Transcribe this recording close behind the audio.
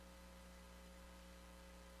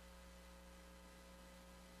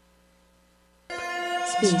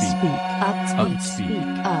speak, up, speak,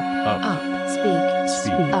 up,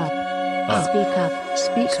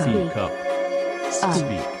 speak, up,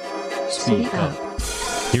 speak up.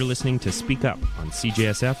 You're listening to Speak Up on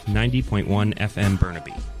CJSF 90.1 FM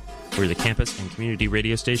Burnaby. We're the campus and community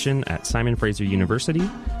radio station at Simon Fraser University,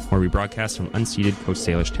 where we broadcast from unceded Coast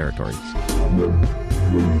Salish territories.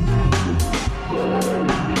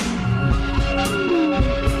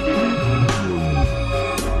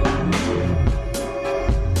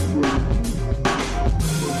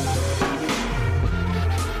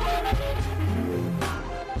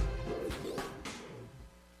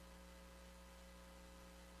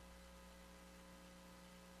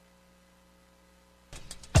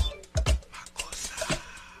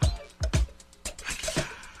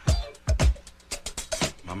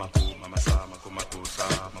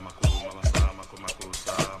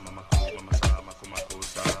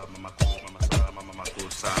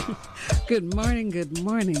 Good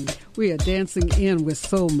morning. We are dancing in with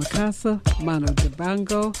Soul Makasa, Mano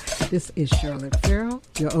Dibango. This is Charlotte Farrell,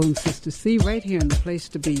 your own Sister C, right here in the place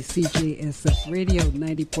to be, CJSF Radio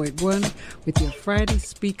 90.1, with your Friday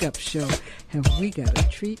Speak Up show. Have we got a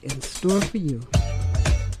treat in store for you?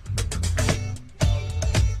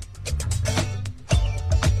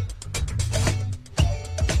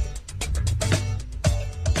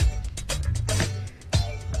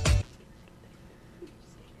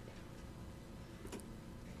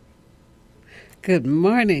 Good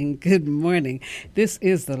morning. Good morning. This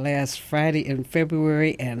is the last Friday in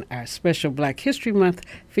February, and our special Black History Month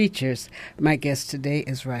features. My guest today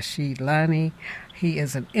is Rashid Lani. He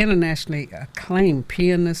is an internationally acclaimed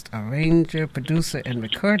pianist, arranger, producer, and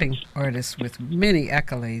recording artist with many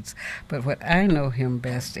accolades. But what I know him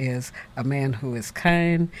best is a man who is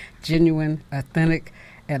kind, genuine, authentic,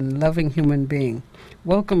 and loving human being.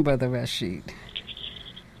 Welcome, Brother Rashid.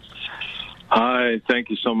 Hi, thank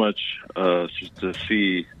you so much, Sister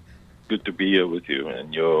C. Good to be here with you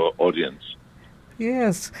and your audience.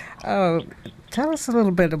 Yes. Tell us a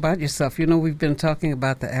little bit about yourself. You know, we've been talking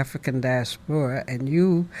about the African diaspora, and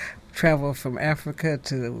you travel from Africa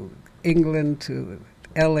to England to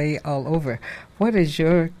L.A., all over. What is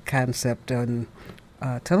your concept? And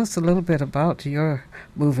tell us a little bit about your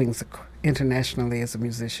movings internationally as a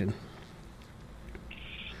musician.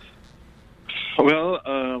 Well,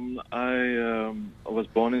 I was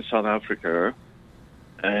born in South Africa,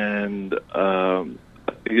 and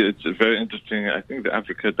it's very interesting. I think the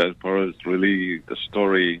Africa diaspora is really the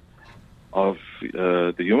story of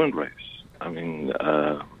the human race. I mean,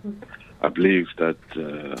 I believe that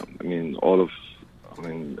all of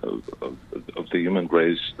the human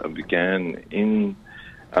race began in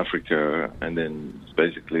Africa and then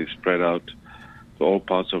basically spread out to all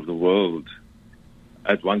parts of the world.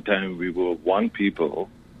 At one time, we were one people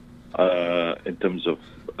in terms of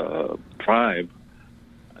tribe.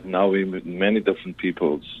 Now we're many different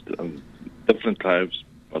peoples, different tribes,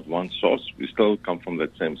 but one source. We still come from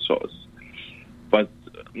that same source. But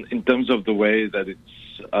in terms of the way that it's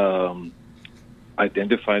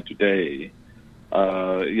identified today,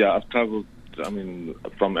 I've traveled,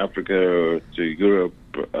 from Africa to Europe,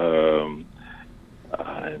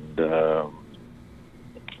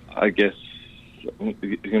 I guess, I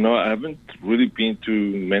haven't really been to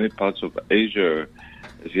many parts of Asia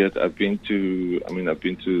as yet. I've been to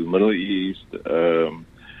the Middle East,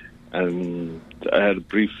 and I had a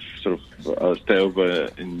brief sort of stay over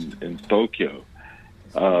in Tokyo.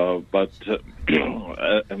 But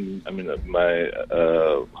my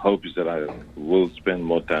hope is that I will spend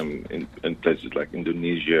more time in places like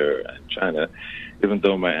Indonesia and China, even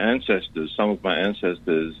though some of my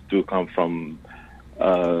ancestors do come from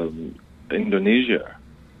Indonesia.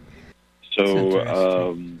 So,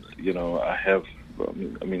 I have,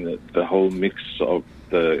 the whole mix of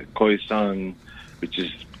the Khoisan, which is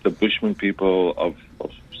the Bushman people of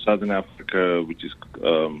Southern Africa, which is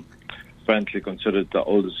apparently considered the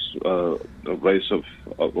oldest race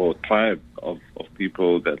or tribe of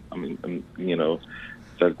people that,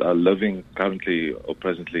 that are living currently or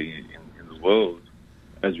presently in the world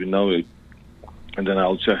as we know it. And then I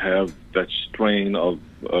also have that strain of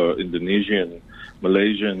Indonesian,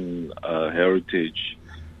 Malaysian heritage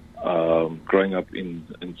growing up in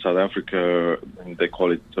South Africa, and they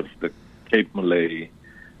call it sort of the Cape Malay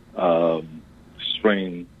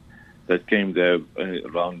strain that came there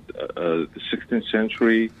around the 16th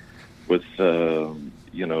century with, the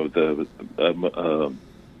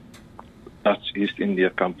Dutch East India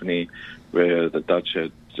Company, where the Dutch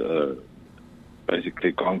had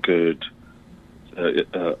basically conquered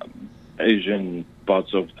Asian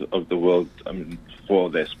parts of the world, for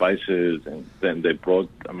their spices, and then they brought,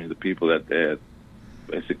 the people that they had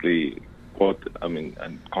basically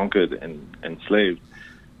and conquered and enslaved.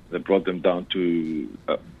 They brought them down to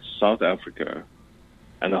South Africa,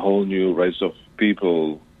 and a whole new race of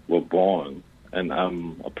people were born, and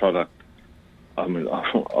I'm a product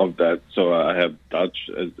of that. So I have Dutch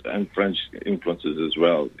and French influences as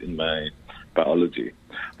well in my biology.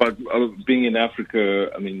 But being in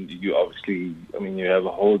Africa, you obviously, you have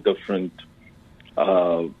a whole different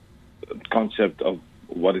concept of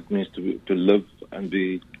what it means to live and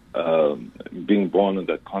be being born on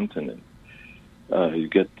that continent. You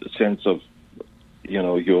get a sense of,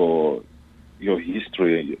 your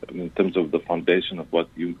history in terms of the foundation of what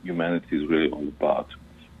humanity is really all about,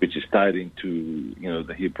 which is tied into,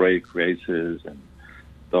 the Hebraic races and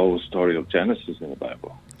the whole story of Genesis in the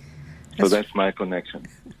Bible. So that's my connection.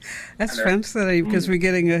 That's fascinating because we're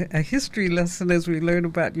getting a history lesson as we learn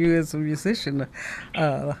about you as a musician.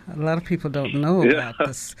 A lot of people don't know about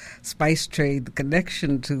this spice trade, the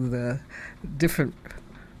connection to the different...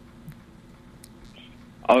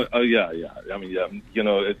 Yeah.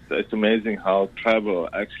 It's amazing how travel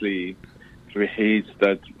actually creates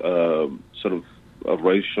that sort of a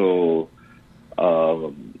racial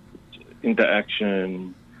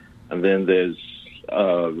interaction, and then there's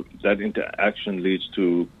that interaction leads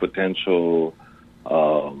to potential,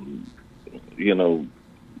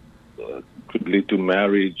 could lead to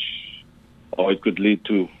marriage, or it could lead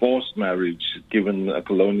to forced marriage, given a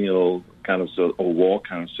colonial kind of or war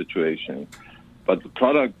kind of situation. But the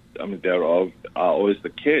product, thereof, are always the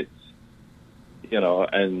kids,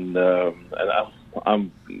 and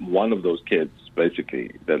I'm one of those kids,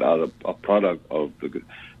 basically, that are a product of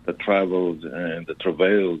the travels and the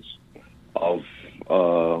travails of,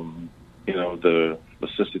 the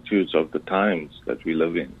vicissitudes of the times that we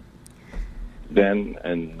live in, then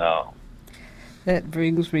and now. That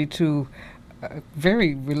brings me to a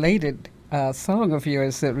very related song of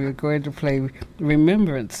yours that we're going to play,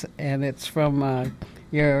 Remembrance, and it's from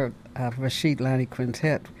your Rashid Lani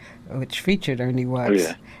Quintet, which featured Ernie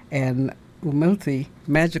Watts and Umilti,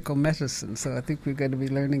 Magical Medicine. So I think we're going to be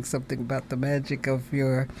learning something about the magic of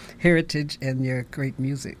your heritage and your great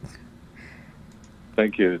music.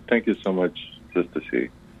 Thank you. Thank you so much, Sister C.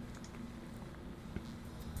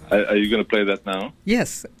 Are you going to play that now?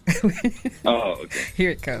 Yes. Oh, okay.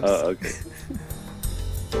 Here it comes. Okay.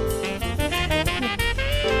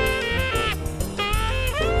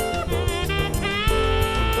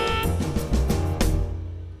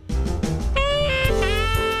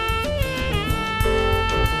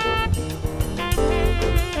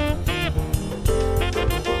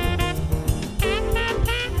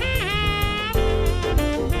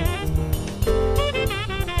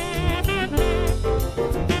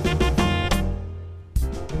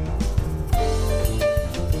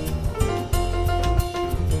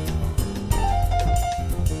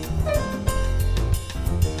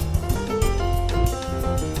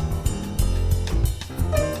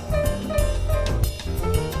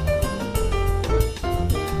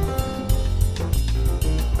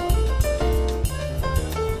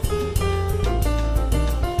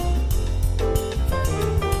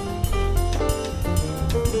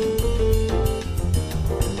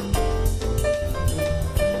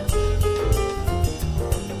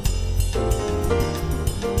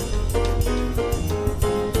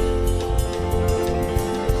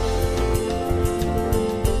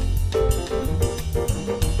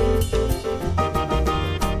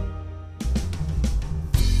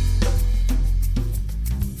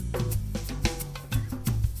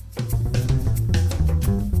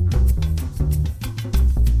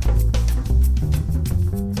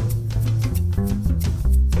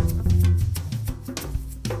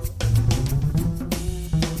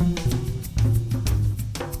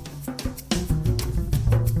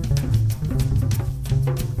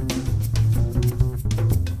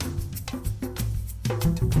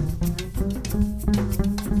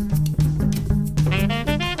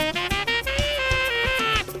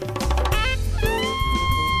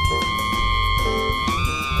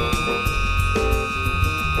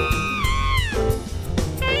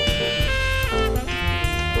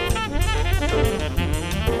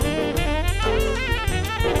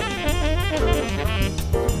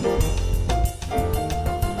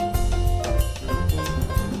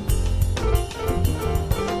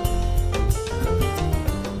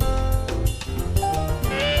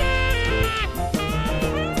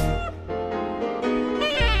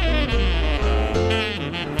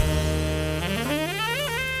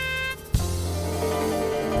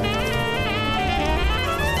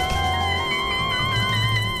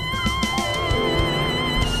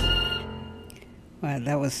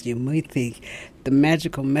 That was Umilti, the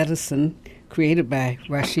Magical Medicine, created by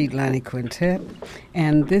Rashid Lani Quintet.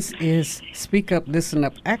 And this is Speak Up, Listen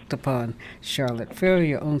Up, Act Upon. Charlotte Farrell,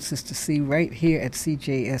 your own Sister C, right here at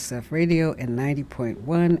CJSF Radio and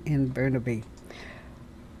 90.1 in Burnaby.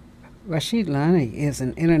 Rashid Lani is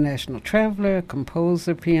an international traveler,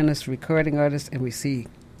 composer, pianist, recording artist, and we see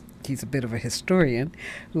he's a bit of a historian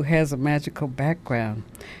who has a magical background.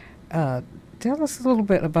 Tell us a little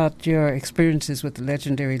bit about your experiences with the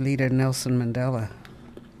legendary leader Nelson Mandela.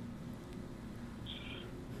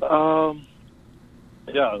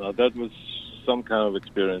 That was some kind of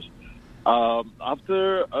experience.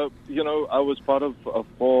 After, I was part of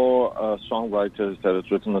four songwriters that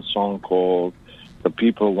had written a song called The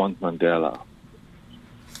People Want Mandela.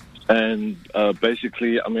 And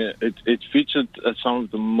basically, it featured some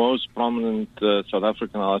of the most prominent South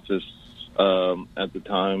African artists at the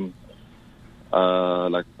time,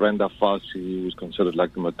 like Brenda Fassie, who was considered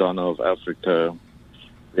like the Madonna of Africa.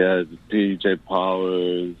 We had PJ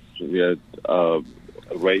Powers, we had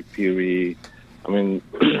Ray Peary, and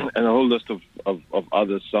a whole list of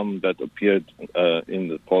others, some that appeared in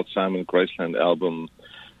the Paul Simon Graceland album.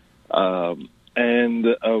 And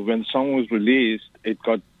when the song was released, it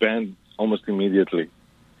got banned almost immediately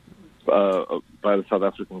by the South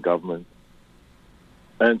African government.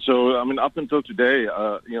 And so, up until today,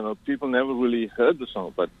 people never really heard the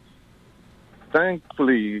song, but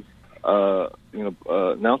thankfully, Nelson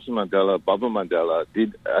Mandela, Baba Mandela,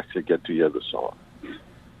 did actually get to hear the song.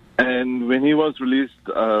 And when he was released,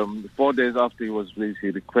 4 days after he was released,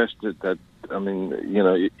 he requested that,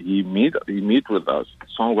 he meet with us,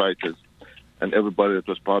 songwriters, and everybody that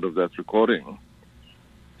was part of that recording.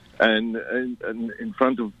 And in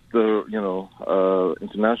front of the,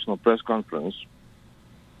 international press conference,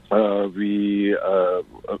 we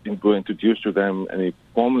were introduced to them, and he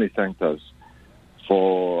formally thanked us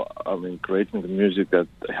for, creating the music that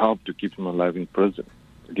helped to keep him alive in prison,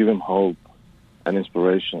 to give him hope and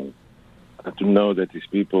inspiration, to know that his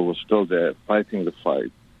people were still there fighting the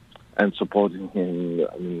fight and supporting him,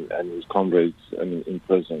 and his comrades, in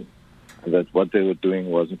prison, and that what they were doing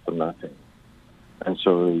wasn't for nothing. And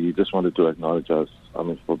so he just wanted to acknowledge us,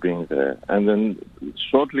 for being there. And then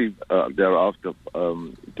shortly thereafter,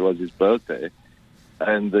 it was his birthday,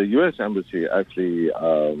 and the U.S. Embassy actually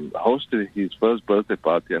hosted his first birthday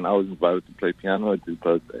party, and I was invited to play piano at his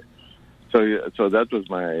birthday. So that was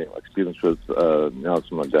my experience with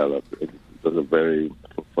Nelson Mandela. It was a very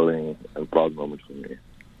fulfilling and proud moment for me.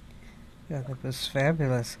 Yeah, that was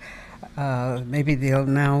fabulous. Maybe they'll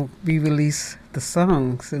now re-release the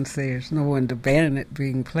song since there's no one to ban it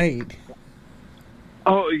being played.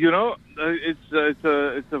 Oh, it's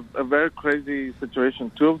a very crazy situation.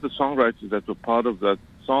 Two of the songwriters that were part of that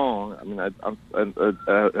song, has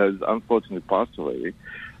unfortunately passed away.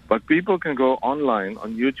 But people can go online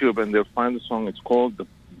on YouTube and they'll find the song. It's called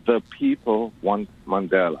 "The People Want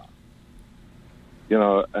Mandela."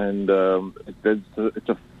 It's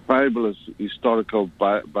a fabulous historical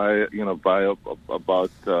bio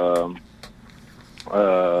about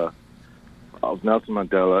of Nelson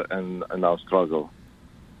Mandela and our struggle.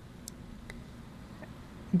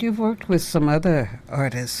 You've worked with some other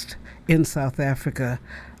artists in South Africa,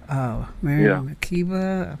 Miriam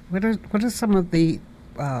Makeba. What are some of the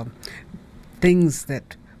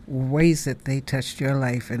ways that they touched your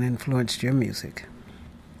life and influenced your music?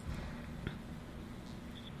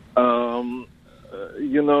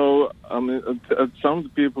 Some of the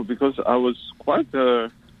people, because I was quite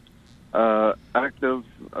active,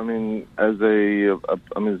 as a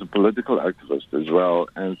political activist as well,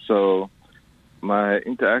 and so my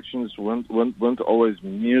interactions weren't always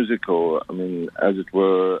musical, as it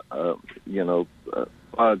were,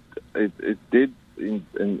 but it did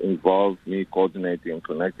involve me coordinating and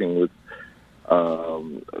connecting with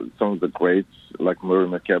some of the greats like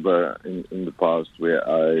Miriam Makeba in the past, where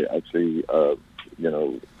I actually,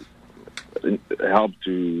 helped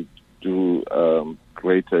to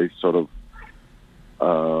create a sort of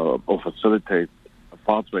or facilitate a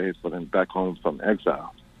pathway for them back home from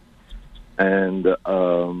exile. And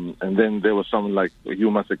then there was someone like Hugh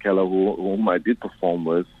Masekela whom I did perform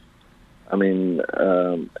with.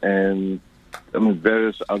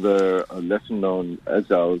 Various other lesser-known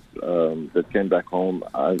exiles that came back home.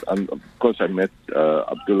 Of course, I met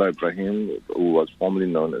Abdullah Ibrahim, who was formerly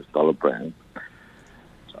known as Dollar Brand.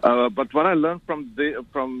 But what I learned from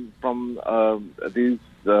these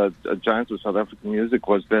giants of South African music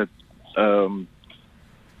was that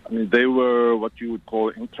they were what you would call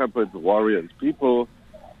intrepid warriors, people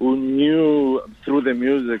who knew through their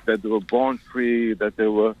music that they were born free, that they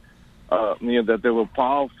were that they were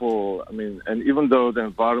powerful. And even though the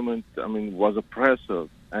environment, was oppressive,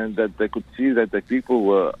 and that they could see that the people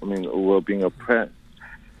were being oppressed.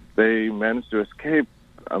 They managed to escape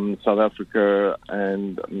South Africa,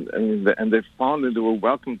 and they found that they were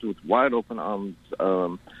welcomed with wide open arms.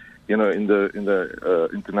 In the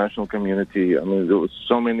international community. I mean, there were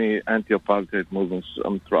so many anti-apartheid movements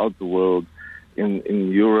throughout the world,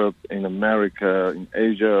 in Europe, in America, in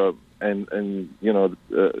Asia, and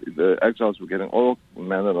the exiles were getting all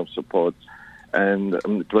manner of support. And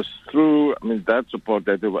it was through that support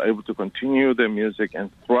that they were able to continue their music and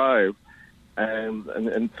thrive.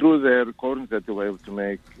 And through their recordings that they were able to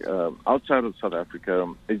make outside of South Africa,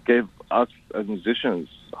 it gave us as musicians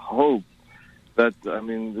hope that,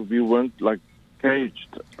 we weren't like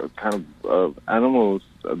caged kind of animals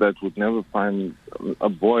that would never find a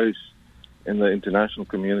voice in the international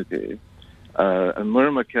community. And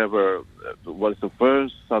Miriam Makeba was the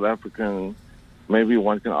first South African, maybe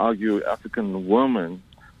one can argue African woman,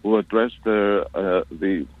 who addressed the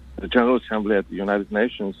General Assembly at the United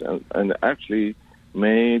Nations and actually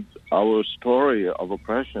made our story of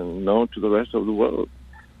oppression known to the rest of the world.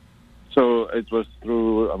 So it was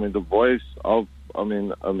through, the voice of,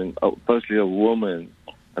 firstly a woman,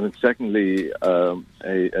 and then secondly a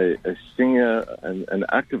singer and an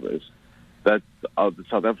activist, that the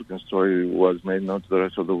South African story was made known to the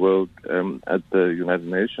rest of the world at the United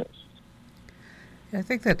Nations. I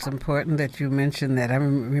think that's important that you mentioned that.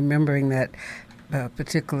 I'm remembering that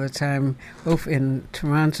particular time, both in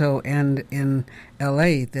Toronto and in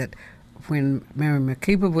L.A., that when Miriam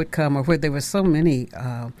Makeba would come, or where there were so many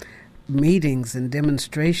meetings and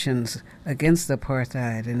demonstrations against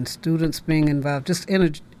apartheid and students being involved, just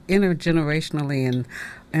intergenerationally and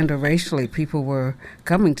interracially, people were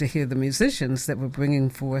coming to hear the musicians that were bringing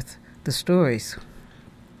forth the stories.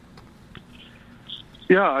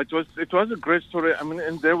 Yeah, it was a great story.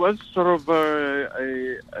 And there was sort of a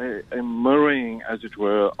mirroring, as it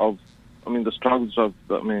were, of the struggles of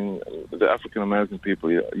the African American people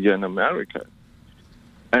here in America,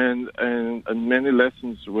 and many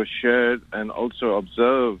lessons were shared and also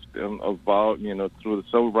observed about through the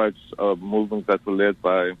civil rights movements that were led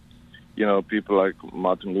by people like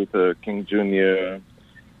Martin Luther King Jr.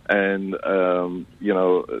 And how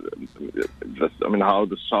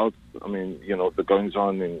the South, the goings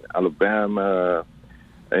on in Alabama,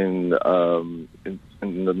 in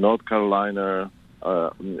the North Carolina,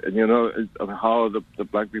 how the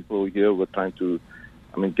black people here were trying to,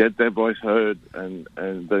 get their voice heard, and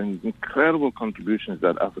the incredible contributions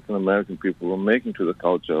that African American people were making to the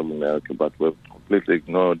culture of America, but were completely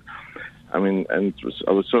ignored. I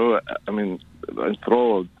was so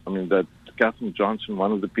enthralled. That Katherine Johnson,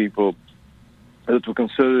 one of the people that were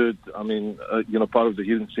considered, part of the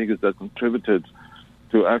Hidden Seekers that contributed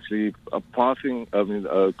to actually creating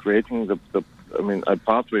a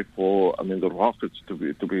pathway for the rockets to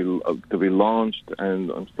be launched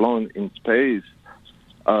and flown in space.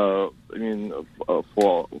 For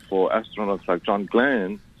astronauts like John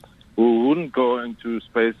Glenn, who wouldn't go into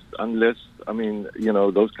space unless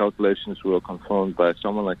those calculations were confirmed by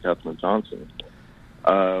someone like Katherine Johnson.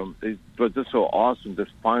 It was just so awesome that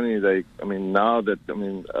finally now that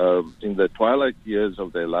in the twilight years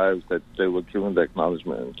of their lives, that they were given the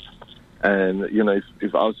acknowledgement. And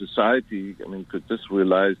if our society could just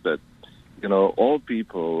realize that all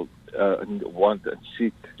people want and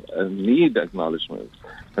seek and need acknowledgement,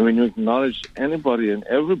 and when you acknowledge anybody and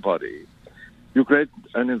everybody, you create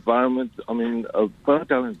an environment, a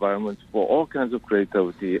fertile environment for all kinds of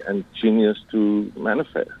creativity and genius to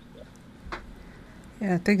manifest.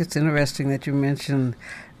 Yeah, I think it's interesting that you mentioned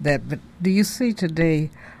that, but do you see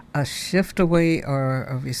today a shift away or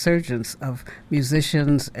a resurgence of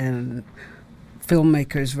musicians and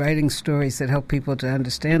filmmakers writing stories that help people to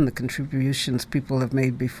understand the contributions people have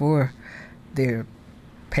made before they're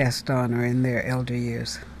passed on or in their elder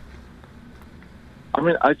years?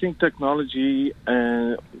 I think technology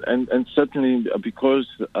and certainly because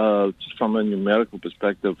from a numerical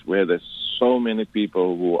perspective, where there's so many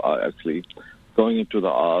people who are actually going into the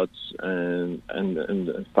arts and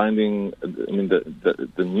finding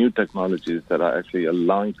the new technologies that are actually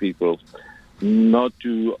allowing people not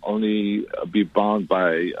to only be bound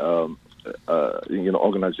by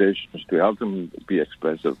organizations to help them be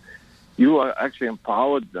expressive. You are actually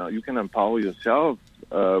empowered now. You can empower yourself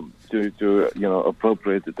to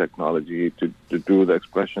appropriate the technology to do the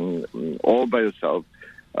expression all by yourself,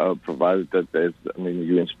 provided that there's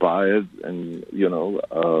you're inspired and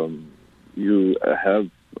you have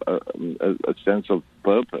a sense of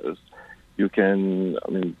purpose. You can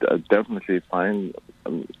definitely find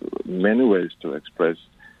many ways to express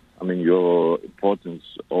your importance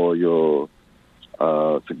or your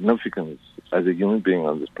significance as a human being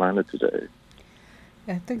on this planet today.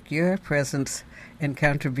 I think your presence and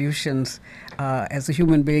contributions as a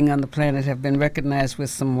human being on the planet have been recognized with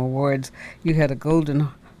some awards. You had a Golden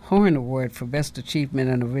Horn Award for Best Achievement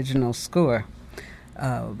in Original Score.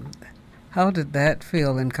 How did that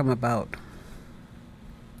feel and come about?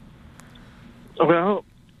 Well,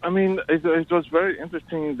 I mean, it was very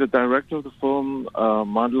interesting. The director of the film,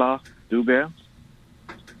 Madla Dubé,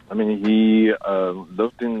 I mean, he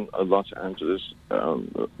lived in Los Angeles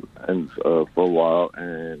and for a while,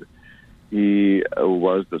 and he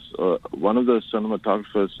was one of the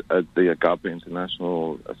cinematographers at the Agape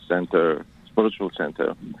International Center, Spiritual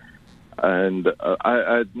Center. And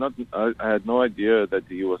I had no idea that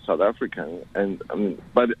he was South African, and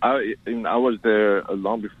but I was there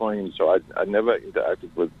long before him, so I never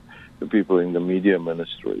interacted with the people in the media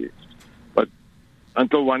ministry. But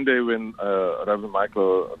until one day when Reverend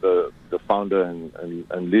Michael, the founder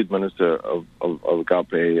and lead minister of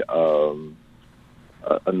Agape,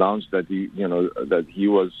 announced that he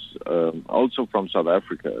was also from South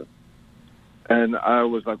Africa. And I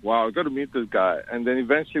was like, wow, I got to meet this guy. And then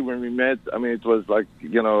eventually when we met, I mean, it was like,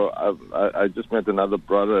 I just met another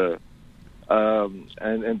brother,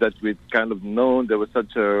 and that we'd kind of known there was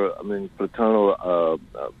such a, fraternal,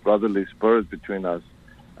 brotherly spirit between us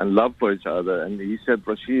and love for each other. And he said,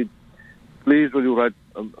 Rashid, please will you write,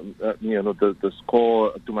 the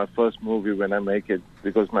score to my first movie when I make it,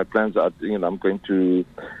 because my plans are, I'm going to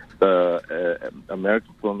the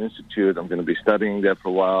American Film Institute. I'm going to be studying there for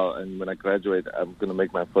a while, and when I graduate, I'm going to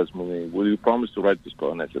make my first movie. Will you promise to write the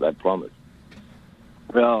score? And I said, I promise.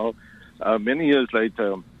 Well, many years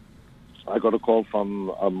later, I got a call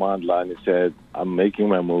from Mandla, and he said, I'm making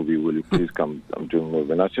my movie. Will you please come? I'm doing a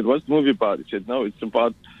movie. And I said, what's the movie about? He said, no, it's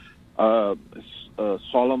about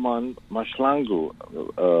Solomon Mahlangu,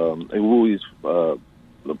 who is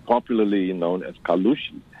popularly known as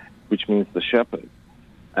Kalushi, which means the shepherd.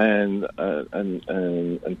 And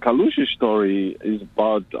Kalushi's story is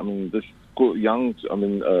about, this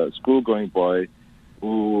school-going boy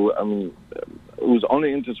whose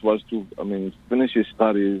only interest was to, finish his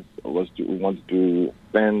studies, wanted to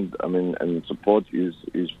spend, and support his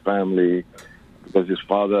family, because his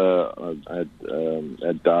father had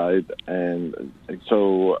died, and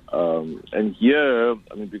so and here,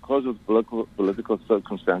 because of political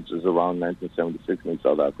circumstances around 1976 in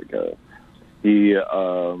South Africa,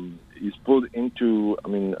 he's pulled into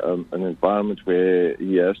an environment where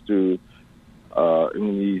he has to.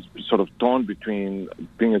 He's sort of torn between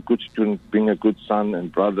being a good student, being a good son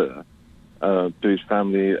and brother to his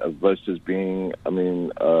family, versus being,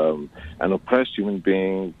 an oppressed human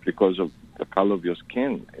being because of the color of your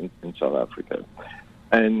skin in South Africa.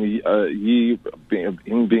 And he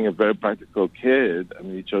being a very practical kid,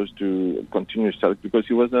 he chose to continue studying because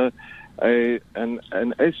he was an A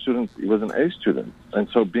student. He was an A student, and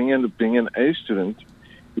so being an A student,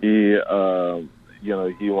 he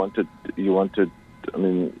wanted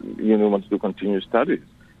to continue studies.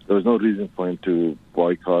 There was no reason for him to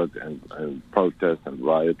boycott and protest and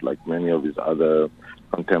riot like many of his other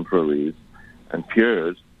contemporaries and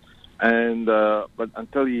peers. And but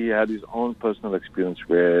until he had his own personal experience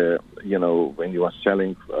where, when he was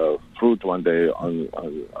selling fruit one day on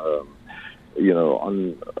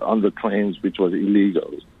the trains, which was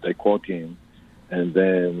illegal, they caught him and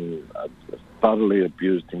then thoroughly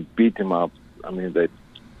abused him, beat him up. They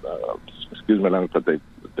excuse my language, but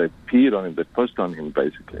they peed on him, they pissed on him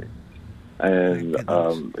basically, and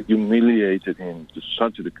humiliated him to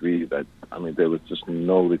such a degree that there was just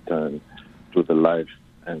no return to the life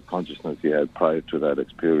and consciousness he had prior to that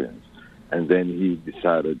experience. And then he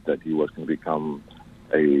decided that he was going to become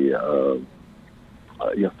a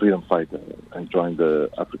freedom fighter and join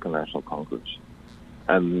the African National Congress.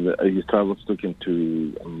 And his travels took him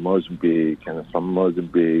to Mozambique, and from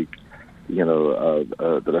Mozambique,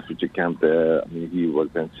 the refugee camp there. He was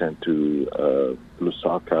then sent to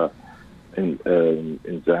Lusaka in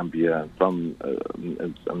Zambia. From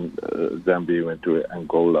Zambia, he went to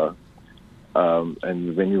Angola.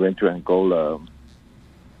 And when he went to Angola,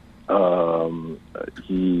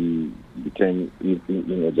 he became,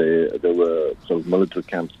 there were sort of military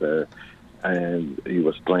camps there, and he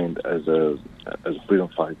was trained as a freedom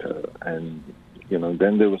fighter. And,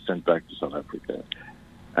 then they were sent back to South Africa.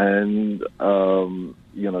 And,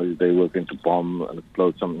 they were going to bomb and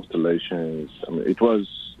explode some installations. It was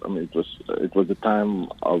a time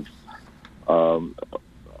of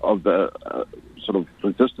the sort of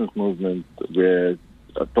resistance movement where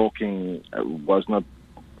talking was not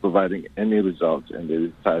providing any results, and they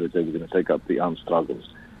decided they were going to take up the armed struggles,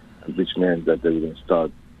 which meant that they were going to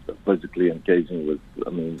start physically engaging with,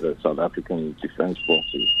 the South African Defense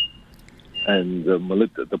Forces and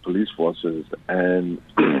the police forces. And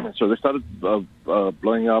so they started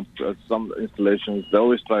blowing up some installations. They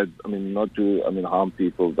always tried, not to, harm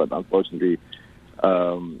people, but unfortunately,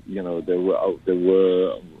 there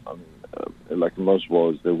were like most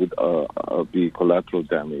wars, there would be collateral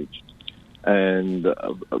damage. And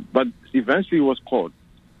but eventually it was caught.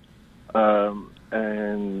 The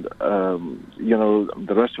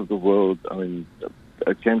rest of the world,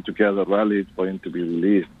 came together, rallied for him to be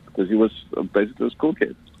released because he was basically a school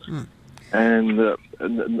kid. But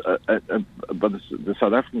the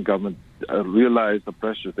South African government realized the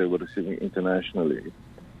pressure they were receiving internationally,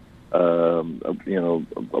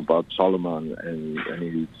 about Solomon and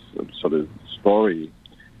his sort of story.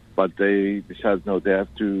 But they decided, no, they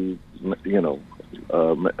have to,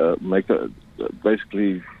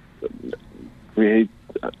 basically create,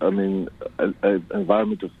 an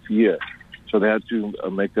environment of fear. So they had to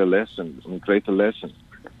make a lesson, create a lesson.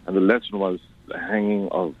 And the lesson was the hanging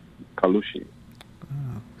of Kalushi.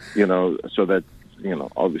 Oh. So that,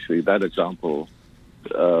 obviously that example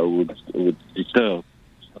would deter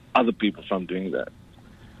other people from doing that.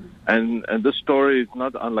 And this story is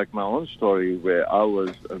not unlike my own story, where I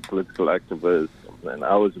was a political activist and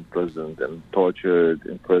I was imprisoned and tortured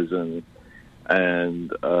in prison,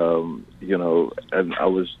 and and I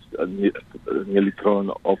was nearly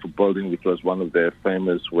thrown off a building, which was one of their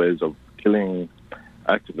famous ways of killing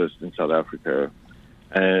activists in South Africa.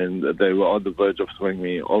 And they were on the verge of throwing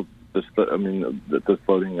me off this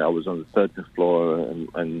building. I was on the 13th floor,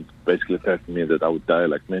 and basically threatened me that I would die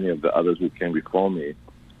like many of the others who came before me.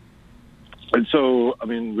 And so,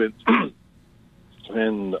 when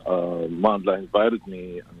Mandla invited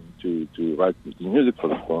me to write music for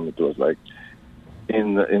the film, it was like,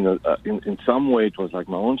 in some way, it was like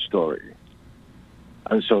my own story.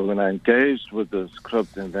 And so when I engaged with the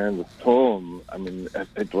script and then the poem,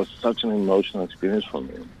 it was such an emotional experience for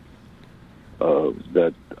me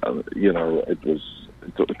that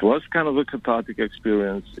it was kind of a cathartic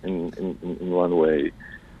experience in one way.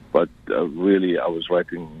 But really, I was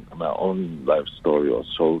writing my own life story or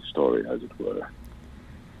soul story, as it were.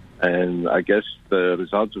 And I guess the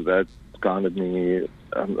result of that garnered me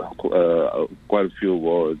quite a few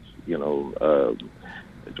awards.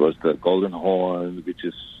 It was the Golden Horn, which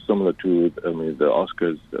is similar to the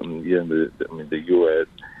Oscars here in the U.S.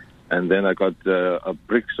 And then I got a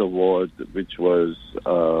BRICS Award, which was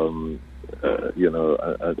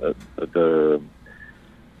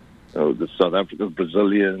the South African,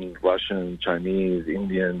 Brazilian, Russian, Chinese,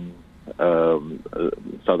 Indian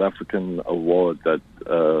South African award that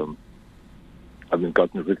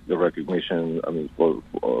gotten the recognition for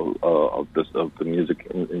of the music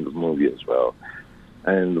in the movie as well,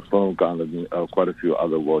 and the film garnered quite a few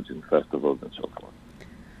other awards in festivals and so forth.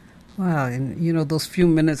 Wow, and those few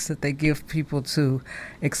minutes that they give people to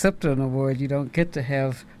accept an award, you don't get to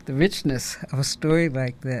have the richness of a story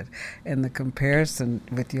like that and the comparison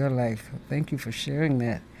with your life. Thank you for sharing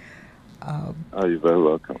that. You're very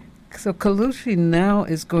welcome. So Kalushi now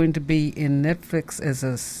is going to be in Netflix as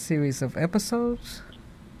a series of episodes?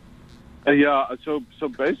 Yeah, so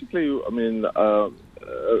basically,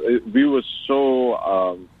 we were so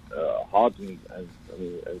heartened and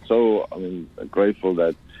so grateful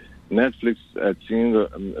that Netflix had seen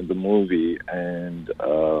the movie and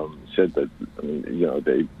said that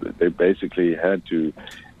they basically had to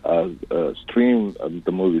stream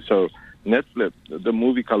the movie. So Netflix, the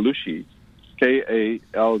movie Kalushi, Kalushi,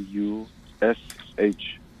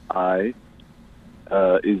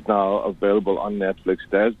 is now available on Netflix.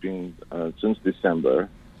 It has been since December,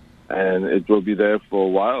 and it will be there for a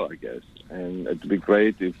while, I guess. And it would be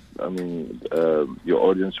great if your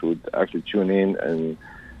audience would actually tune in and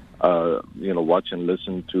watch and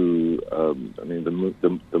listen to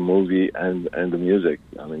the movie and the music.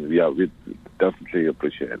 We definitely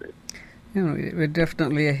appreciate it. We're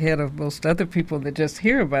definitely ahead of most other people that just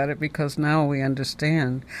hear about it, because now we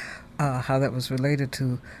understand how that was related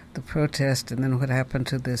to the protest and then what happened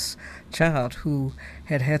to this child who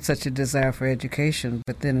had such a desire for education,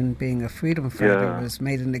 but then in being a freedom fighter was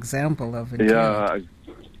made an example of it.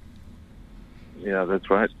 Yeah, that's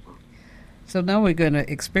right. So now we're going to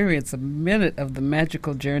experience a minute of the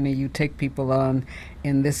magical journey you take people on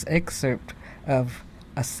in this excerpt of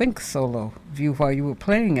a sync solo view while you were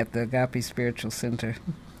playing at the Agape Spiritual Center.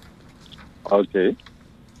 Okay.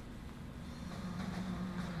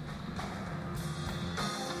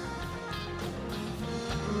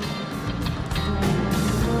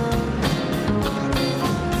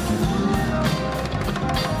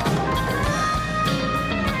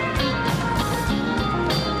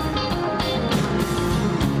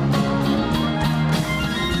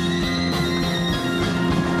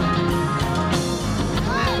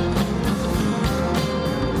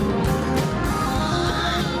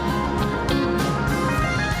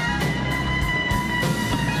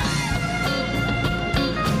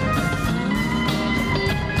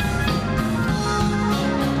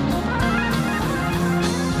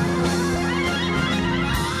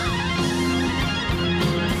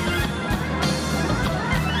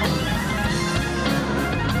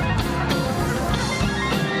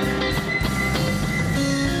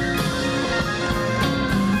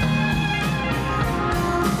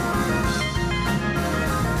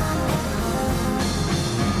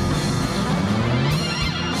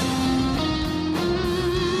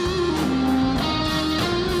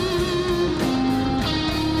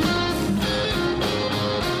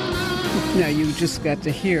 you just got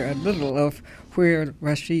to hear a little of where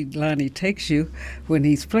Rashid Lani takes you when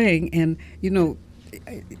he's playing. And, you know,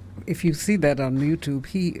 if you see that on YouTube,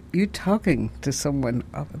 you're talking to someone.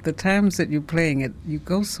 The times that you're playing it, you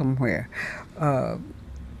go somewhere.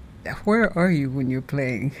 Where are you when you're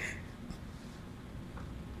playing?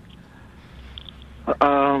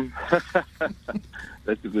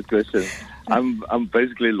 That's a good question. I'm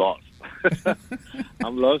basically lost.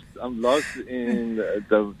 I'm lost in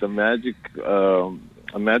the magic, a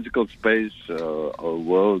magical space, or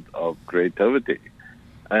world of creativity.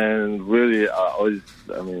 And really, I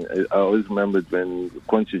always remembered when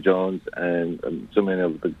Quincy Jones and so many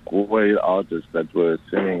of the great artists that were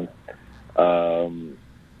singing,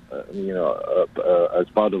 as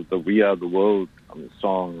part of the We Are the World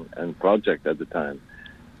song and project at the time,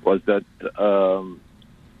 was that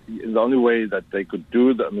the only way that they could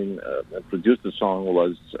do produce the song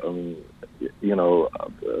was,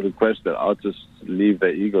 request that artists leave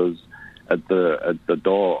their egos at the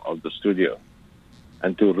door of the studio,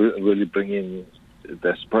 and to really bring in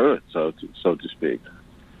their spirit, so to speak.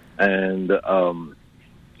 And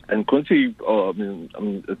Quincy,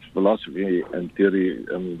 its philosophy and theory,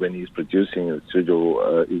 when he's producing in the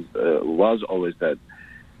studio, was always that,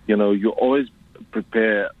 you always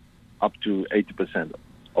prepare up to 80%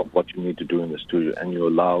 of what you need to do in the studio, and you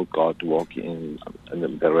allow God to walk in, and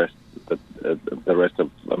then the rest of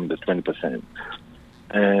the 20%.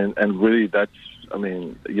 And really, that's,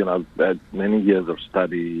 I've had many years of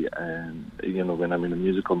study, and when I'm in a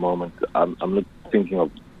musical moment, I'm not thinking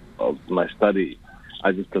of my study.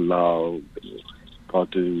 I just allow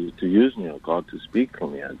God to use me, or God to speak for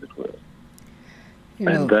me, as it were.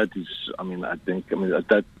 And that is,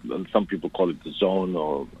 that some people call it the zone,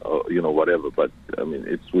 or whatever. But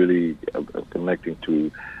it's really connecting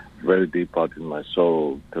to a very deep part in my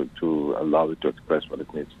soul to allow it to express what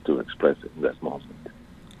it needs to express in that moment.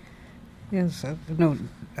 Yes,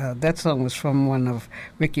 that song was from one of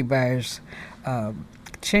Ricky Byers'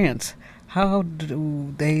 chants. How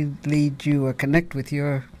do they lead you or connect with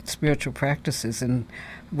your spiritual practices in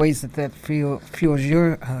ways that fuels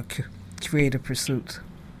your creative pursuits?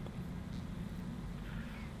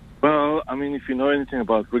 Well, if you know anything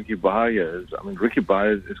about Ricky Byers, Ricky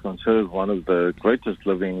Byers is considered one of the greatest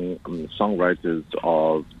living songwriters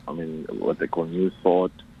of, what they call New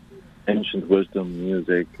Thought, ancient wisdom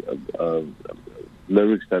music,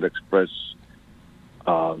 lyrics that express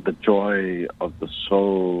the joy of the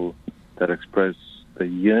soul, that express the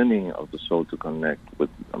yearning of the soul to connect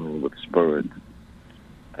with spirit,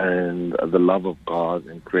 and the love of God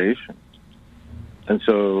and creation. And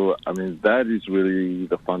so, that is really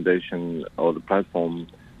the foundation or the platform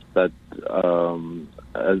that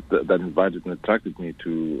that invited and attracted me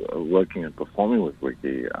to working and performing with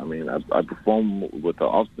Ricky. I perform with her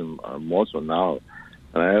often, more so now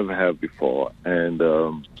than I ever have before. And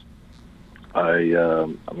I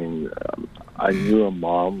knew her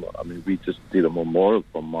mom. We just did a memorial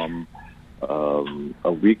for Mom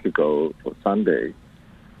a week ago for Sunday,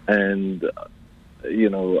 and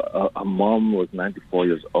her mom was 94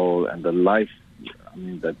 years old, and the life,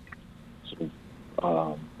 that sort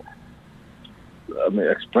of,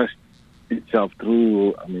 expressed itself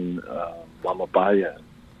through, Mama Baya.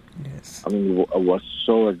 Yes. Was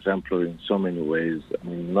so exemplary in so many ways.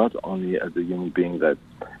 Not only as a human being that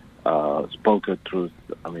spoke her truth.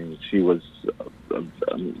 She was,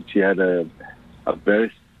 she had a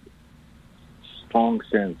very strong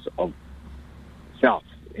sense of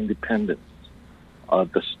self-independence,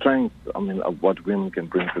 the strength, of what women can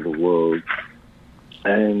bring to the world.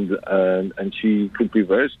 And she could be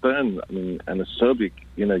very stern, and acerbic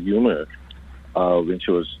in her humor when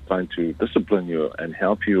she was trying to discipline you and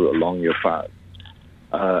help you along your path.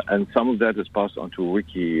 And some of that is passed on to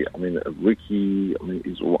Ricky. Ricky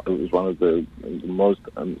is one of the most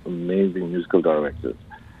amazing musical directors.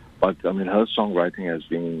 But, her songwriting has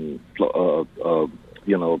been,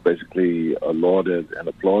 basically lauded and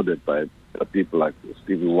applauded by people like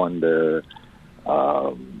Stevie Wonder,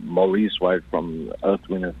 Maurice White from Earth,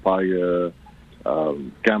 Wind and Fire,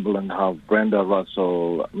 Campbell and Huff, Brenda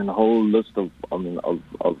Russell. A whole list of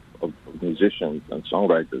musicians and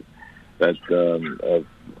songwriters that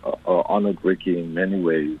honored Ricky in many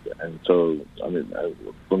ways. And so,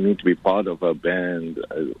 for me to be part of a band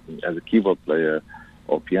as a keyboard player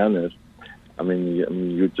or pianist,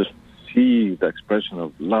 you just see the expression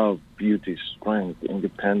of love, beauty, strength,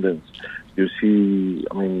 independence. You see,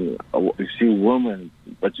 you see women,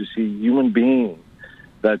 but you see human beings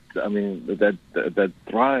that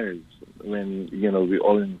thrives when, we're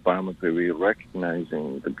all in an environment where we're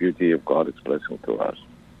recognizing the beauty of God expressing to us.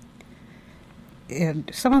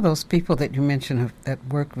 And some of those people that you mentioned that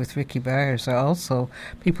worked with Ricky Byers are also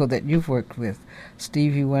people that you've worked with,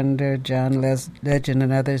 Stevie Wonder, John Legend,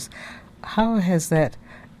 and others. How has that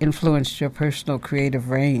influenced your personal creative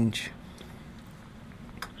range?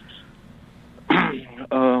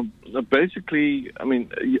 Basically, I mean,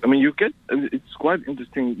 you get. It's quite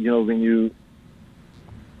interesting, when you're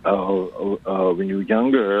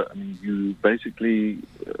younger. I mean, you basically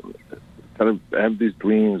kind of have these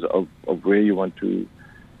dreams of where you want to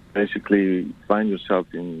basically find yourself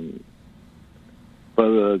in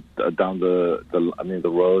further down the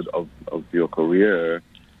road of your career.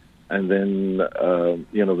 And then,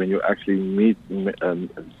 when you actually meet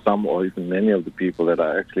some or even many of the people that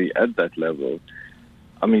are actually at that level,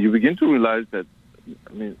 I mean, you begin to realize that,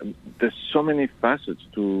 there's so many facets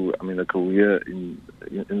to, a career in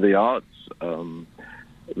the arts,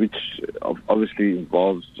 which obviously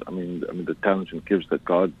involves, the talents and gifts that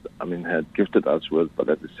God, had gifted us with, but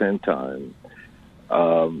at the same time,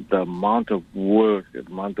 the amount of work, the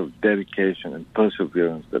amount of dedication and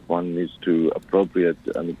perseverance that one needs to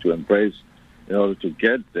to embrace in order to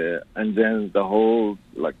get there, and then the whole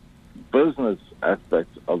business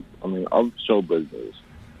aspects of show business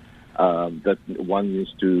that one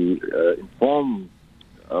needs to inform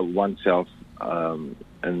oneself and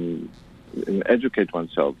educate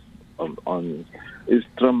oneself on is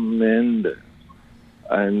tremendous.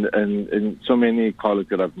 And so many colleagues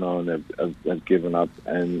that I've known have given up,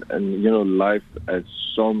 and life has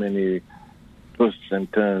so many twists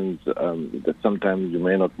and turns that sometimes you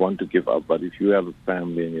may not want to give up. But if you have a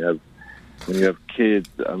family and when you have kids,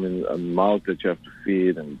 a mouth that you have to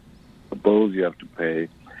feed and the bills you have to pay,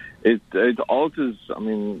 it alters.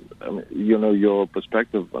 Your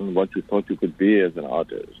perspective on what you thought you could be as an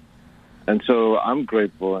artist. And so I'm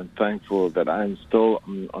grateful and thankful that I'm still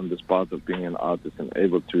on this path of being an artist and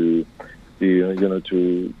able to,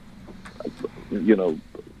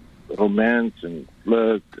 romance and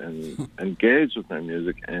flirt and engage with my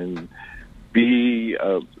music and be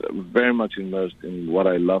very much immersed in what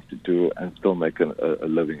I love to do and still make a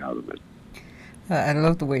living out of it. I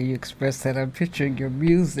love the way you express that. I'm picturing your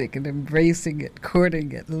music and embracing it,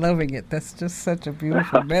 courting it, loving it. That's just such a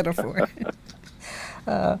beautiful metaphor.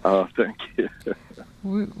 Thank you.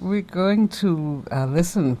 We're going to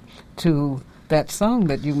listen to that song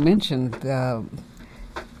that you mentioned, the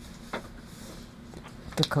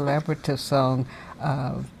collaborative song,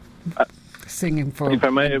 Singing for... If I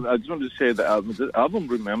may, I just want to say the album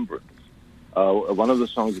Remembrance, one of the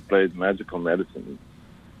songs you played, Magical Medicine.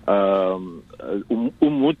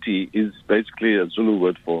 Umuti is basically a Zulu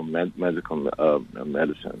word for magical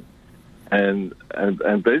medicine. And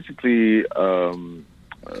basically, the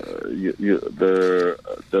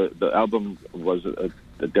album was a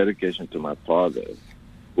dedication to my father,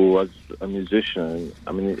 who was a musician.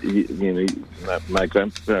 My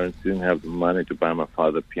grandparents didn't have the money to buy my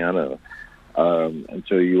father a piano, and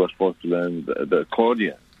so he was forced to learn the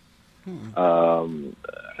accordion.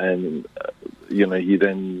 He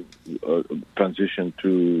then transitioned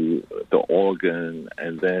to the organ,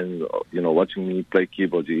 and then watching me play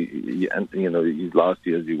keyboards. His last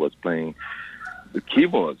years he was playing the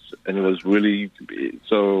keyboards, and it was really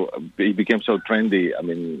so. He became so trendy.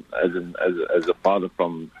 As a father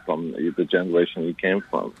from the generation he came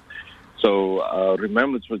from. So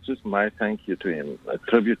Remembrance was just my thank you to him, a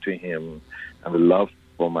tribute to him, and a love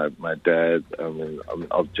for my dad,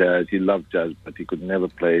 of jazz. He loved jazz, but he could never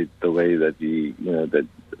play it the way that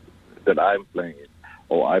that I'm playing it,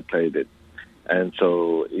 or I played it. And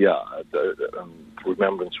so,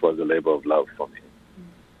 Remembrance was a labor of love for me.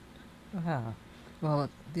 Wow. Well,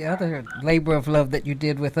 the other labor of love that you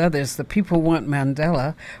did with others, The People Want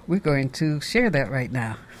Mandela, we're going to share that right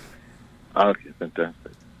now. Okay,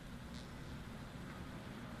 fantastic.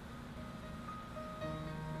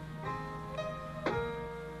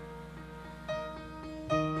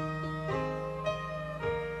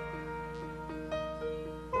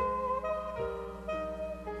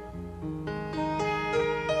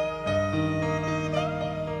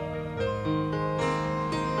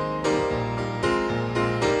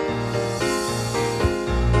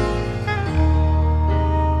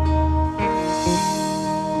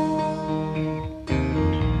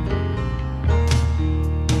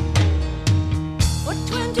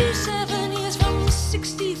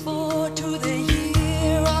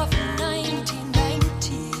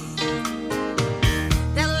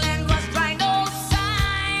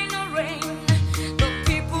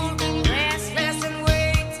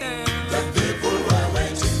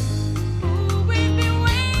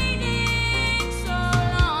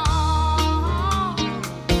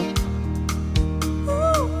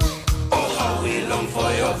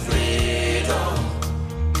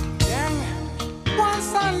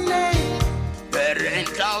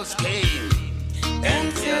 clouds came,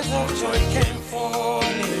 and tears of joy came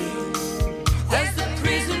falling. As the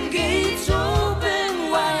prison gates open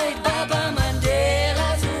wide, Baba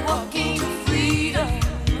Mandela's walking to freedom.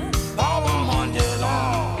 Baba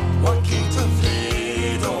Mandela walking to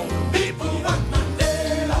freedom. People want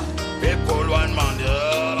Mandela. People want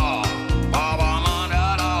Mandela. Baba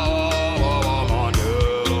Mandela. Baba Mandela.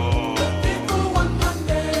 The people want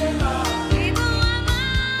Mandela. People want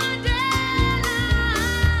Mandela.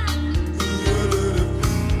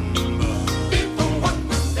 People want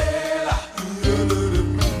Mandela.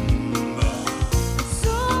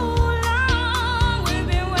 So long we've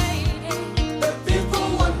been waiting. The people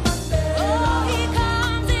want Mandela. Oh, he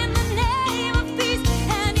comes in the name of peace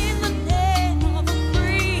and in the name of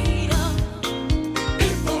freedom.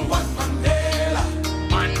 People want Mandela.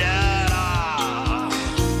 Mandela.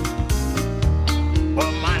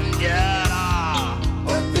 Oh, Mandela.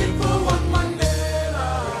 The people want Mandela.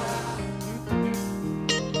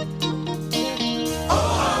 Oh,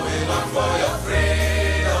 how we long for your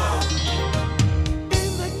freedom. In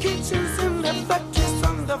the kitchens, in the factories,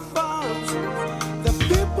 on the farms, the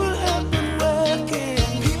people have been working.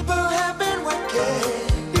 People have been working.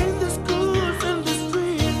 In the schools, in the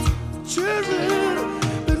streets, children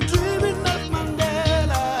been dreaming of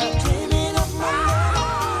Mandela. Dreaming of Mandela.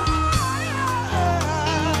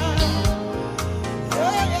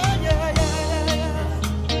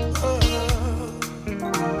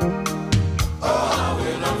 Oh, how we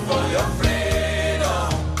long for your freedom.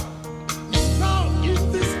 Now in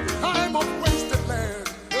this time of wasted land,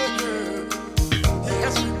 he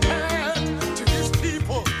has returned to his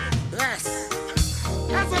people. Yes,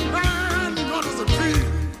 as a man, not as a tree.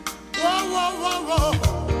 Whoa, whoa, whoa,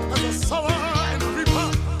 whoa. As a sower and a reaper.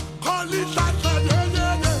 Call it that, yeah.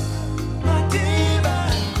 Mandela.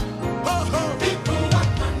 Oh, people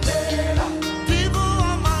want Mandela. People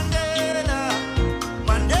want Mandela.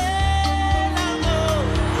 Mandela, oh.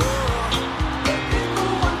 The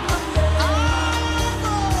people want Mandela.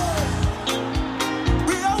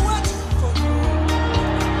 We are waiting for you.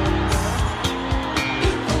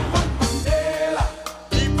 People want Mandela.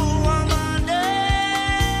 People want Mandela.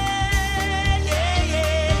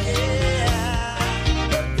 Yeah.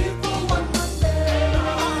 The people want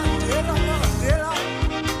Mandela.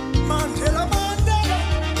 Mandela.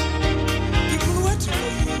 People waiting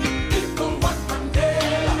for you. People want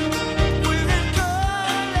Mandela. We've been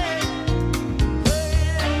calling.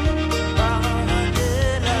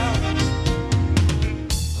 Mandela.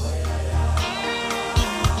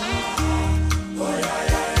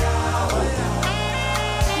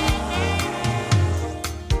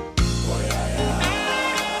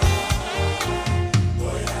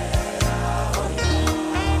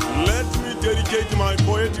 Let me dedicate my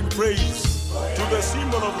poetic praise to the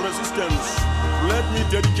symbol of resistance. Let me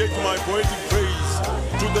dedicate my poetic praise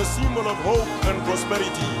to the symbol of hope and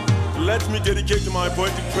prosperity. Let me dedicate my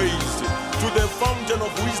poetic praise to the fountain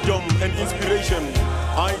of wisdom and inspiration.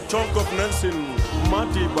 I talk of Nelson,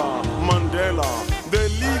 Madiba, Mandela, the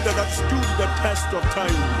leader that stood the test of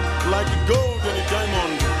time, like gold and a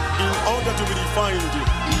diamond. In order to be refined,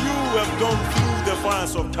 you have gone through the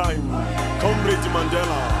fires of time. Comrade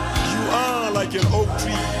Mandela, you are like an oak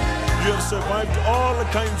tree. You have survived all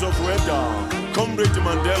kinds of weather. Comrade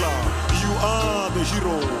Mandela, you are the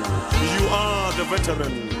hero. You are the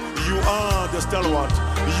veteran. You are the stalwart.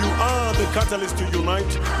 You are the catalyst to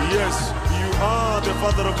unite. Yes, you are the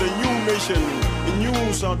father of the new nation,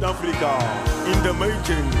 new South Africa. In the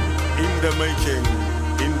making, in the making,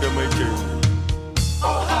 in the making.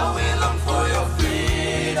 Oh, how we long for your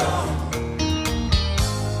freedom.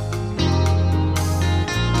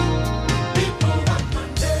 People want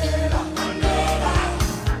Mandela. Mandela.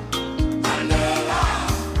 Mandela.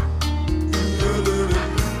 The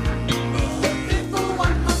people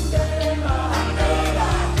want Mandela. Mandela.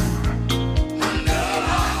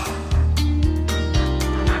 Mandela.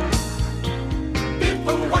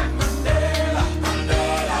 People want Mandela.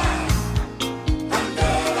 Mandela.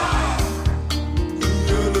 Mandela.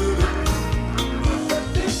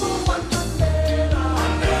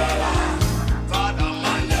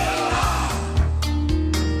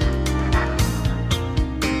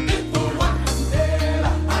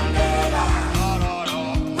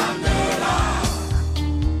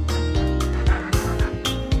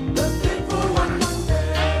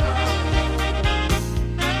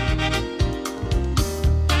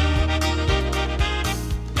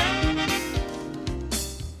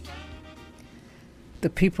 The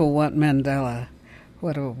people want Mandela.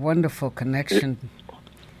 What a wonderful connection.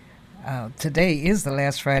 Today is the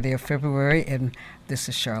last Friday of February, and this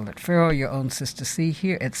is Charlotte Farrell, your own Sister C,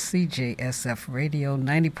 here at CJSF Radio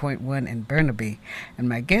 90.1 in Burnaby. And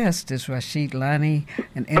my guest is Rashid Lani,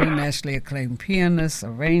 an internationally acclaimed pianist,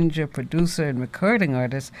 arranger, producer, and recording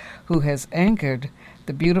artist who has anchored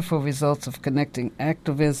the beautiful results of connecting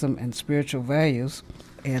activism and spiritual values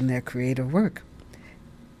in their creative work.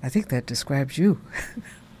 I think that describes you.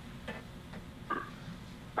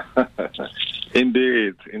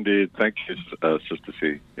 Indeed. Thank you, Sister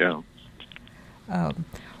C. Yeah.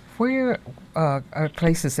 Where are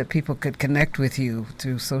places that people could connect with you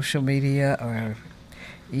through social media or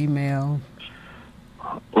email?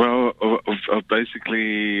 Well,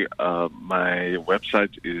 basically, my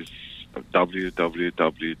website is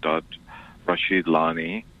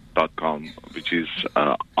www.rashidlani.com, which is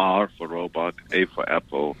R for robot, A for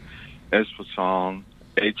apple, S for song,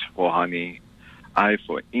 H for honey, I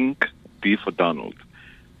for ink, D for Donald.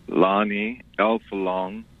 Lani, L for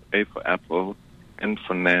long, A for apple, N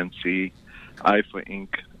for Nancy, I for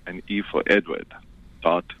ink, and E for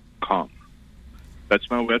Edward.com. That's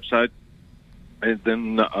my website. And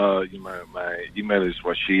then my email is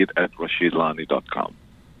rashid@rashidlani.com.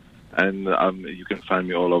 And you can find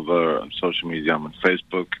me all over social media. I'm on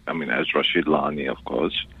Facebook, as Rashid Lani, of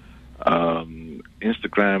course.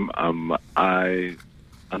 Instagram,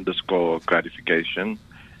 I_gratification,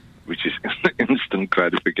 which is instant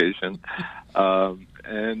gratification.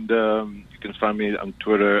 And you can find me on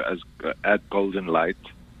Twitter as @GoldenLight,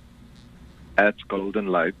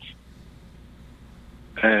 @GoldenLight.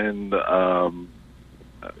 And,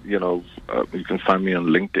 you can find me on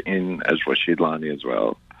LinkedIn as Rashid Lani as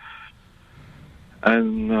well.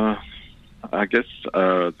 And I guess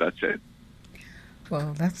that's it.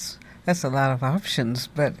 Well, that's a lot of options,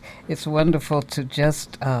 but it's wonderful to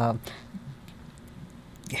just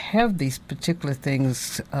have these particular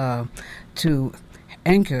things to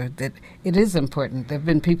anchor that it is important. There have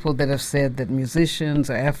been people that have said that musicians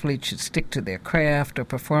or athletes should stick to their craft or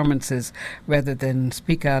performances rather than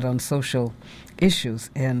speak out on social issues.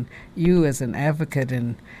 And you, as an advocate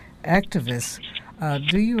and activist,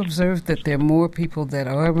 do you observe that there are more people that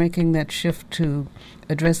are making that shift to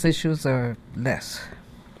address issues or less?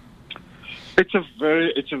 It's a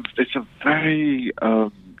very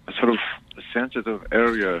sort of sensitive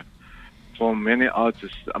area for many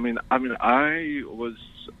artists. I was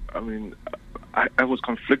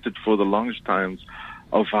conflicted for the longest times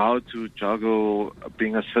of how to juggle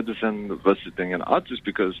being a citizen versus being an artist,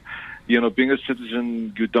 because being a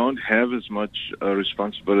citizen, you don't have as much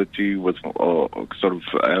responsibility with or sort of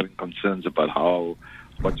having concerns about how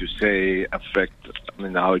what you say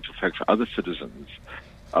how it affects other citizens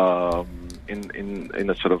in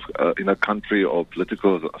a sort of in a country or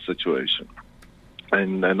political situation.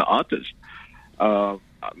 And an artist, for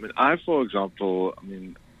example,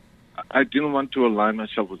 I didn't want to align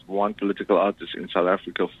myself with one political artist in South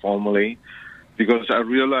Africa formally, because I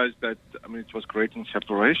realized that it was creating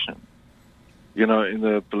separation. In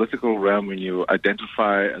the political realm, when you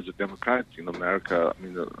identify as a Democrat in America,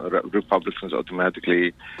 Republicans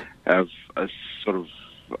automatically have a sort of,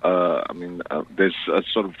 there's a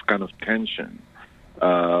sort of kind of tension.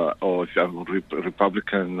 Or if I'm a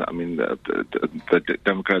Republican, the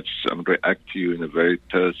Democrats react to you in a very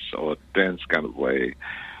terse or tense kind of way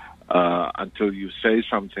until you say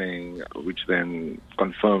something which then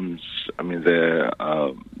confirms, their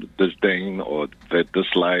disdain or their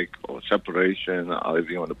dislike or separation, however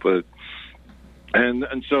you want to put it.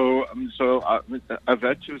 And so I've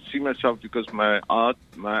had to see myself, because my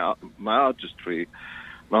artistry,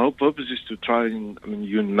 my whole purpose is to try and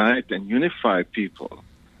unite and unify people.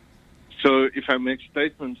 So if I make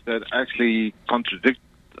statements that actually contradict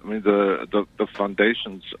the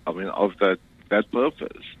foundations of that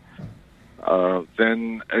purpose,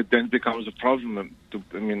 then it then becomes a problem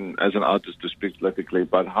as an artist to speak politically.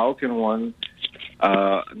 But how can one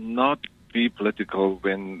not be political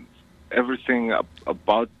when everything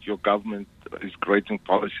about your government is creating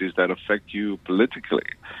policies that affect you politically?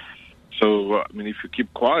 So, if you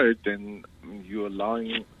keep quiet, then you're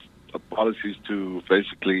allowing policies to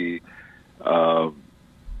basically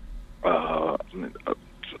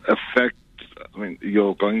affect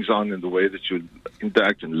your goings on in the way that you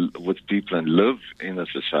interact with people and live in a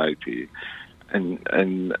society, and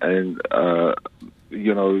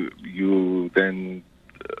you then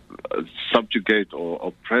subjugate or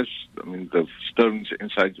oppress the stirrings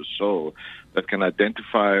inside your soul that can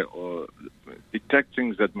identify or detect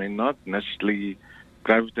things that may not necessarily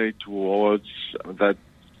gravitate towards that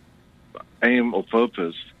aim or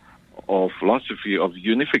purpose or philosophy of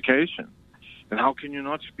unification. And how can you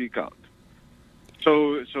not speak out?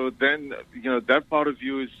 So then, that part of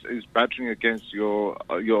you is battling against your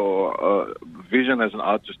vision as an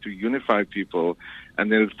artist to unify people,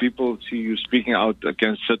 and then if people see you speaking out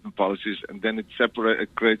against certain policies, and then it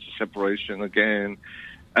creates a separation again,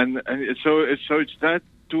 and so it's that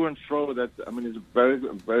to and fro that it's a very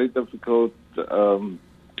very difficult sort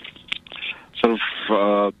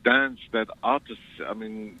of dance that artists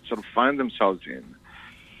sort of find themselves in.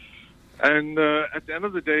 And at the end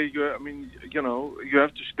of the day, you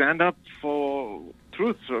have to stand up for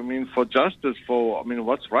truth. For justice, for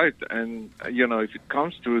what's right. And if it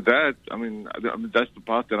comes to that, that's the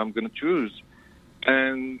path that I'm going to choose.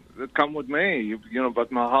 And come what may,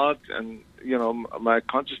 but my heart and my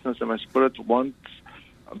consciousness and my spirit wants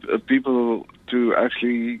people to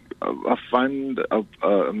actually find.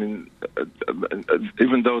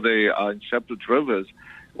 Even though they are in separate rivers,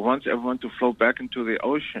 wants everyone to flow back into the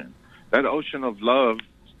ocean. That ocean of love,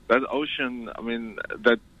 that ocean,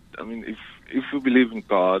 if you believe in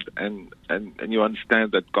God and you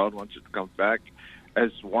understand that God wants you to come back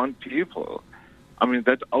as one people,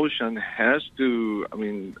 that ocean has to,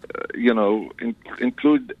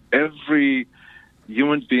 include every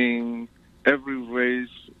human being, every race,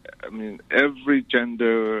 every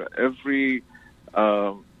gender, every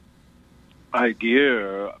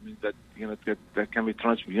idea, that can be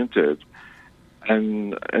transmuted.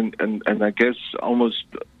 And I guess almost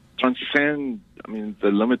transcend,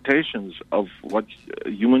 the limitations of what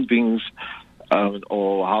human beings,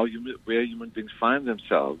 or where human beings find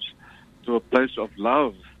themselves, to a place of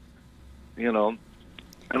love,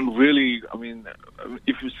 And really,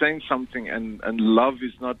 if you're saying something and love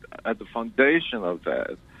is not at the foundation of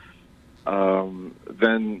that,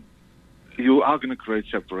 then you are going to create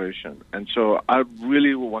separation. And so I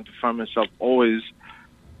really want to find myself always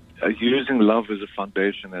using love as a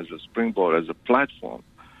foundation, as a springboard, as a platform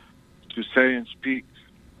to say and speak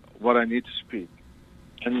what I need to speak.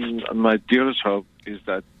 And my dearest hope is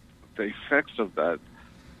that the effects of that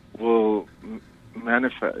will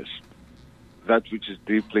manifest that which is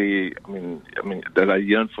deeply, that I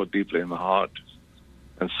yearn for deeply in my heart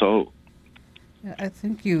and soul. Yeah, I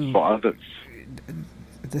think for others.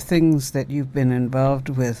 The things that you've been involved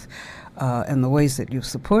with and the ways that you've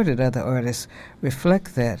supported other artists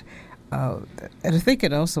reflect that. And I think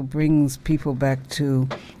it also brings people back to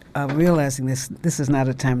realizing this is not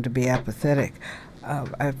a time to be apathetic.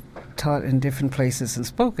 I've taught in different places and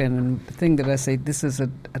spoken, and the thing that I say, this is a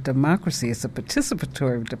democracy. It's a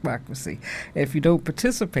participatory democracy. If you don't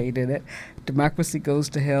participate in it, democracy goes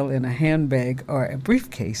to hell in a handbag or a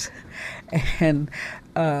briefcase. And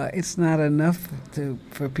it's not enough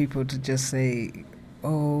for people to just say,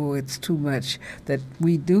 oh, it's too much, that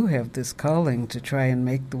we do have this calling to try and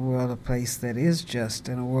make the world a place that is just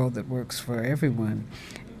and a world that works for everyone.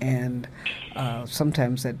 And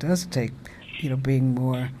sometimes that does take, being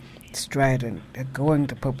more strident, going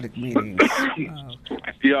to public meetings.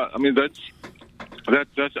 Yeah, that's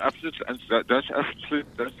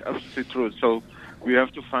absolutely true. So we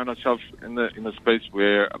have to find ourselves in a space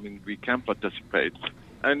where we can participate.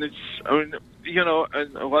 And it's, and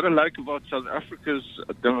what I like about South Africa's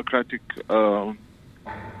democratic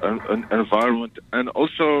environment, and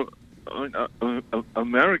also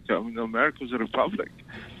America. America's a republic,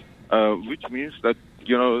 which means that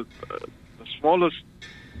the smallest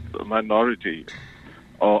minority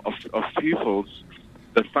of peoples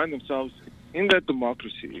that find themselves in that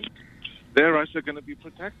democracy, their rights are going to be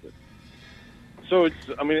protected. So it's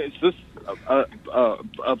this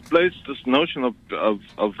place, this notion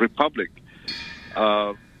of republic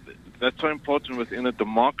that's so important within a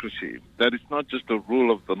democracy, that it's not just a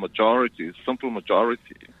rule of the majority, it's simple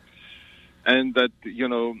majority, and that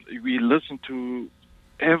we listen to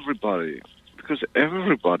everybody, because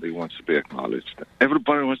everybody wants to be acknowledged,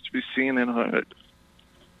 everybody wants to be seen and heard.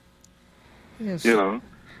 Yes.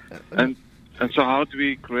 And so how do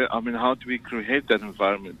we create? How do we create that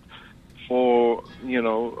environment for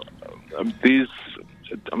these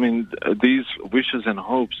wishes and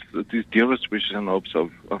hopes, these dearest wishes and hopes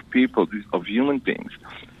of people, of human beings?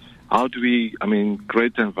 How do we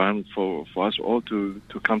create an environment for us all to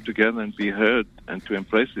come together and be heard and to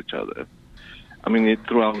embrace each other?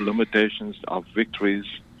 Through our limitations, our victories,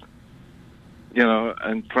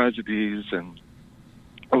 and tragedies and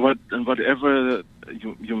whatever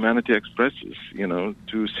humanity expresses,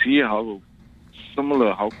 to see how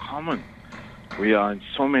similar, how common we are in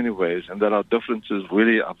so many ways, and that our differences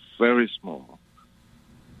really are very small,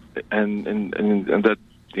 and that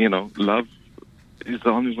love is the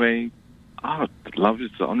only way out. Love is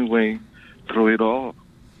the only way through it all.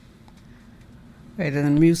 Right,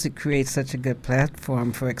 and music creates such a good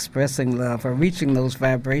platform for expressing love or reaching those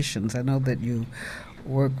vibrations. I know that you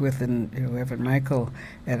work with, and Reverend Michael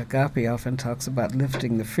at Agape often talks about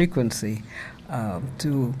lifting the frequency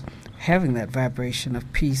to having that vibration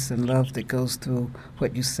of peace and love that goes through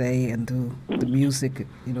what you say and through the music,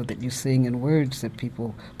 that you sing and words that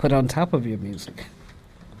people put on top of your music.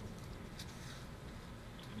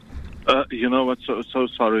 You know what? So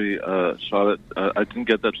sorry, Charlotte. I didn't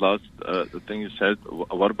get that last the thing you said.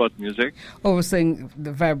 What about music? Oh, we're saying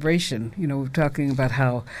the vibration. We're talking about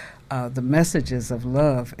how the messages of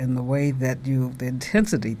love and the way that the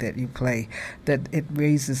intensity that you play, that it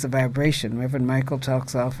raises the vibration. Reverend Michael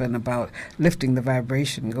talks often about lifting the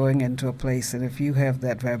vibration, going into a place, and if you have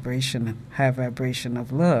that vibration, high vibration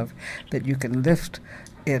of love, that you can lift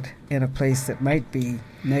it in a place that might be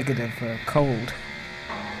negative or cold.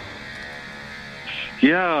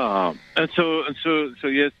 Yeah, and so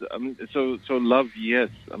yes. So love, yes.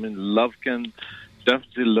 Love can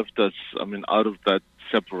definitely lift us. Out of that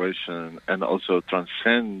separation and also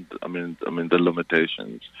transcend. The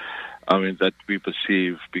limitations. That we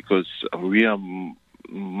perceive, because we are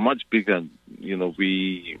much bigger.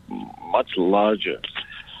 We much larger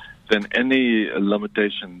than any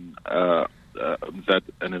limitation that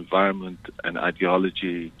an environment, an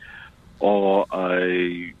ideology, or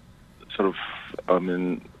a sort of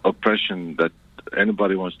oppression that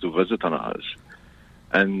anybody wants to visit on us.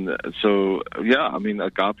 And so, yeah,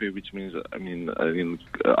 agape, which means, agape,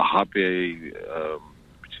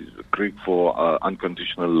 which is Greek for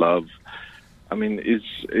unconditional love,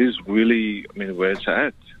 is really, where it's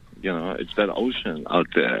at. It's that ocean out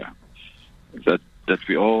there that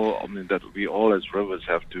we all, that we all as rivers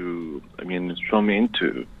have to, swim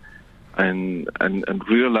into. And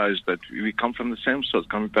realize that we come from the same source,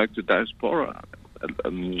 coming back to diaspora.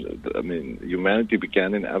 Humanity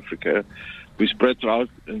began in Africa. We spread throughout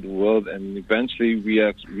in the world, and eventually we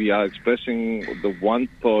are expressing the one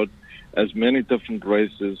thought as many different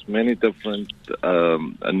races, many different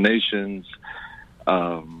nations,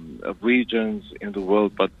 regions in the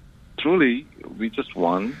world. But truly, we just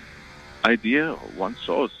one idea, one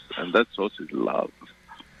source, and that source is love.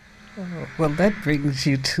 Oh, well, that brings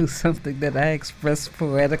you to something that I express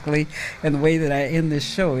poetically in the way that I end this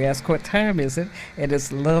show. You ask, what time is it? And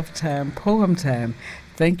it's love time, poem time.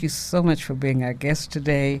 Thank you so much for being our guest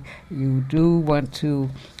today. You do want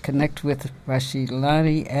to connect with Rashid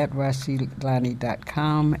Lani at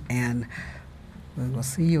rashidlani.com, and we will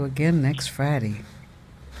see you again next Friday.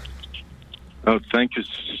 Oh, thank you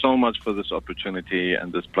so much for this opportunity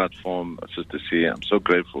and this platform, Sister C. I'm so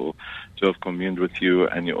grateful to have communed with you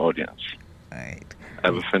and your audience. Right.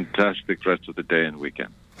 Have a fantastic rest of the day and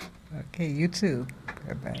weekend. Okay, you too.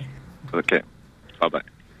 Bye-bye. Okay, bye-bye.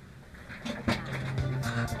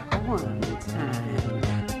 Poem time,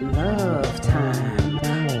 love time,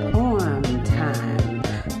 poem time,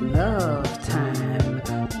 love time,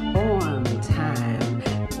 poem time,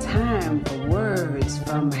 time for words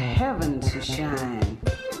from heaven to shine,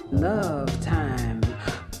 love time,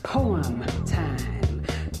 poem time,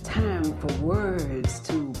 time for words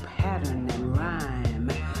to pattern and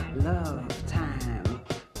rhyme, love time,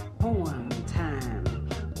 poem time,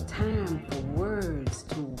 time for words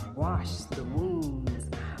to wash the wounds,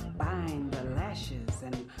 bind the lashes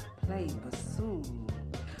and play bassoon,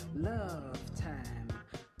 love time,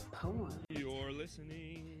 poem. You're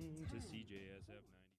listening to CJSF.